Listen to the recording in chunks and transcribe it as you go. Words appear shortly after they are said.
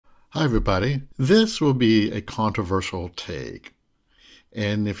Hi everybody. This will be a controversial take.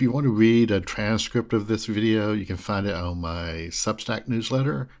 And if you want to read a transcript of this video, you can find it on my Substack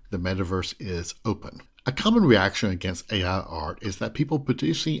newsletter. The metaverse is open. A common reaction against AI art is that people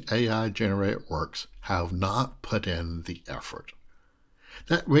producing AI-generated works have not put in the effort.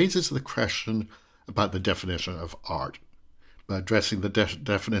 That raises the question about the definition of art. But addressing the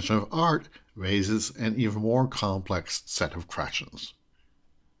definition of art raises an even more complex set of questions.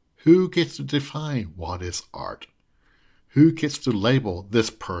 Who gets to define what is art? Who gets to label this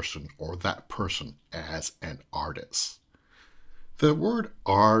person or that person as an artist? The word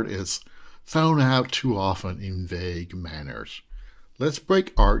art is thrown out too often in vague manners. Let's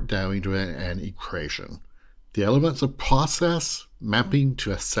break art down into an equation. The elements of process mapping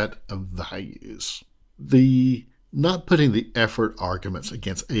to a set of values. The not putting the effort arguments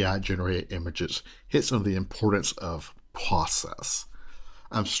against AI-generated images hits on the importance of process.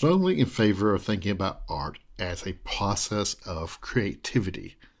 I'm strongly in favor of thinking about art as a process of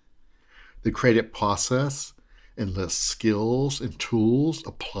creativity. The creative process enlists skills and tools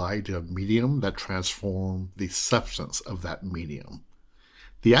applied to a medium that transform the substance of that medium.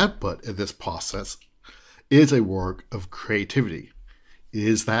 The output of this process is a work of creativity.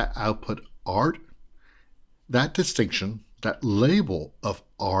 Is that output art? That distinction, that label of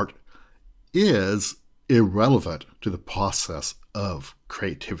art, is irrelevant to the process of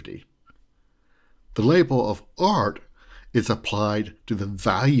creativity. The label of art is applied to the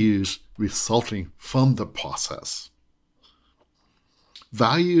values resulting from the process.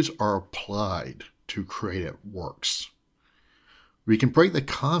 Values are applied to creative works. We can break the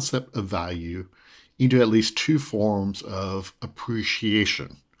concept of value into at least two forms of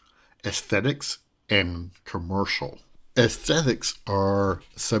appreciation: aesthetics and commercial. Aesthetics are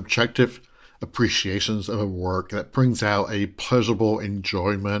subjective appreciations of a work that brings out a pleasurable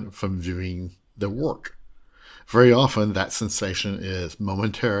enjoyment from viewing the work. Very often that sensation is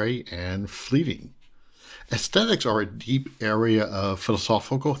momentary and fleeting. Aesthetics are a deep area of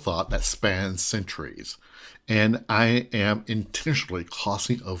philosophical thought that spans centuries, and I am intentionally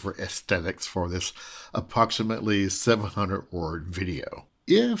glossing over aesthetics for this approximately 700-word video.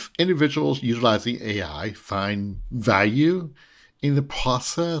 If individuals utilizing AI find value in the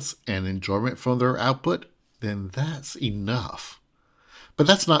process and enjoyment from their output, then that's enough. But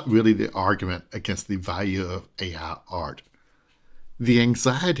that's not really the argument against the value of AI art. The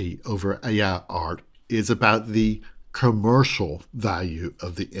anxiety over AI art is about the commercial value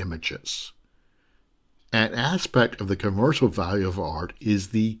of the images. An aspect of the commercial value of art is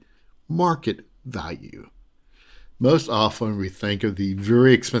the market value. Most often we think of the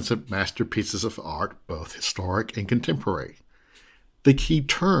very expensive masterpieces of art, both historic and contemporary. The key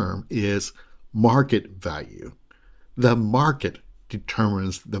term is market value. The market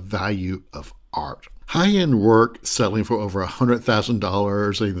determines the value of art. High-end work selling for over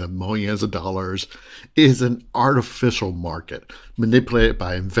 $100,000 and the millions of dollars is an artificial market manipulated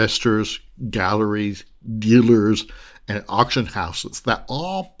by investors, galleries, dealers, and auction houses that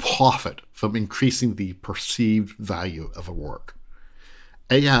all profit from increasing the perceived value of a work.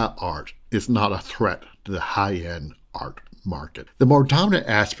 AI art is not a threat to the high-end art market. The more dominant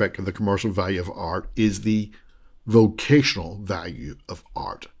aspect of the commercial value of art is the vocational value of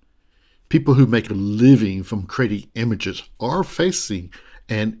art. People who make a living from creating images are facing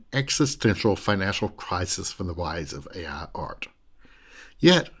an existential financial crisis from the rise of AI art.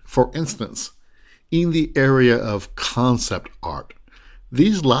 Yet, for instance, in the area of concept art,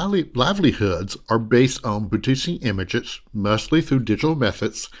 these livelihoods are based on producing images, mostly through digital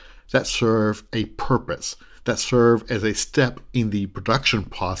methods, that serve a purpose, that serve as a step in the production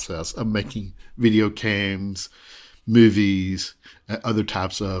process of making video games, movies, and other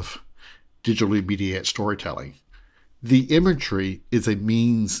types of digitally mediated storytelling. The imagery is a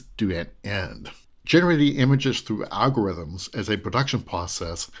means to an end. Generating images through algorithms as a production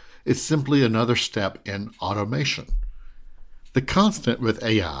process is simply another step in automation. The constant with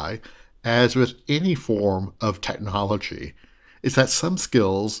AI, as with any form of technology, is that some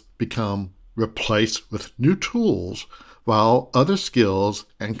skills become replaced with new tools while other skills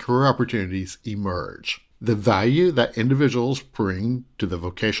and career opportunities emerge. The value that individuals bring to the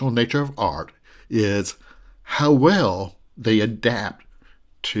vocational nature of art is how well they adapt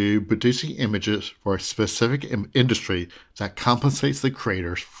to producing images for a specific industry that compensates the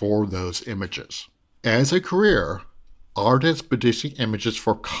creators for those images. As a career, artists producing images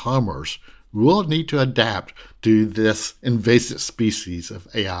for commerce will need to adapt to this invasive species of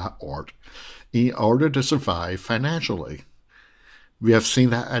AI art in order to survive financially. We have seen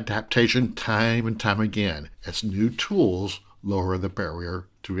that adaptation time and time again as new tools lower the barrier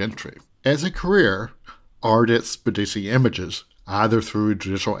to entry. As a career, artists producing images, either through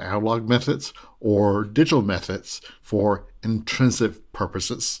traditional analog methods or digital methods for intrinsic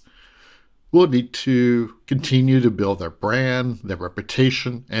purposes, will need to continue to build their brand, their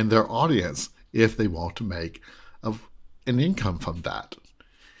reputation, and their audience if they want to make an income from that.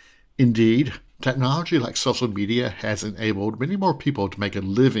 Indeed, technology like social media has enabled many more people to make a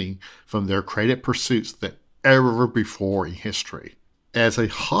living from their creative pursuits than ever before in history. As a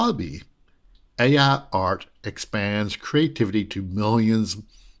hobby, AI art expands creativity to millions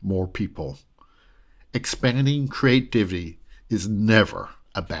more people. Expanding creativity is never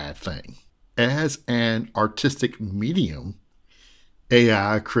a bad thing. As an artistic medium,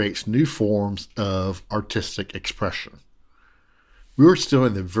 AI creates new forms of artistic expression. We're still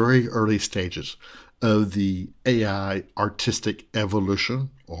in the very early stages of the AI artistic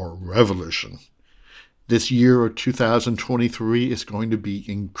evolution or revolution. This year of 2023 is going to be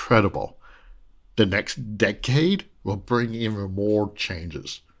incredible. The next decade will bring even more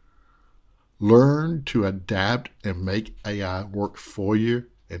changes. Learn to adapt and make AI work for you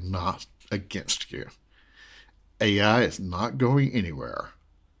and not against you. AI is not going anywhere.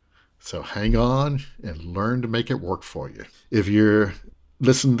 So hang on and learn to make it work for you. If you're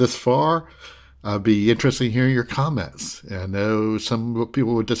listening this far, I'd be interested in hearing your comments. I know some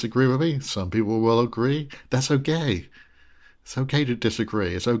people will disagree with me. Some people will agree. That's okay. It's okay to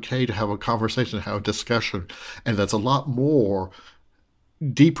disagree. It's okay to have a conversation, have a discussion. And there's a lot more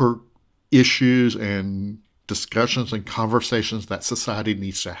deeper issues and discussions and conversations that society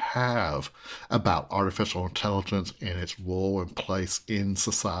needs to have about artificial intelligence and its role and place in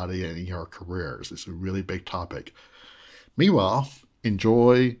society and in our careers. It's a really big topic. Meanwhile,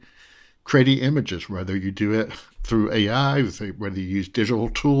 enjoy creating images, whether you do it through AI, whether you use digital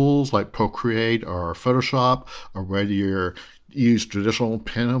tools like Procreate or Photoshop, or whether you use traditional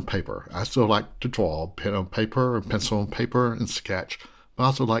pen and paper. I still like to draw pen and paper and pencil and paper and sketch, but I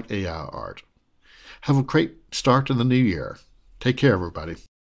also like AI art. Have a great start to the new year. Take care, everybody.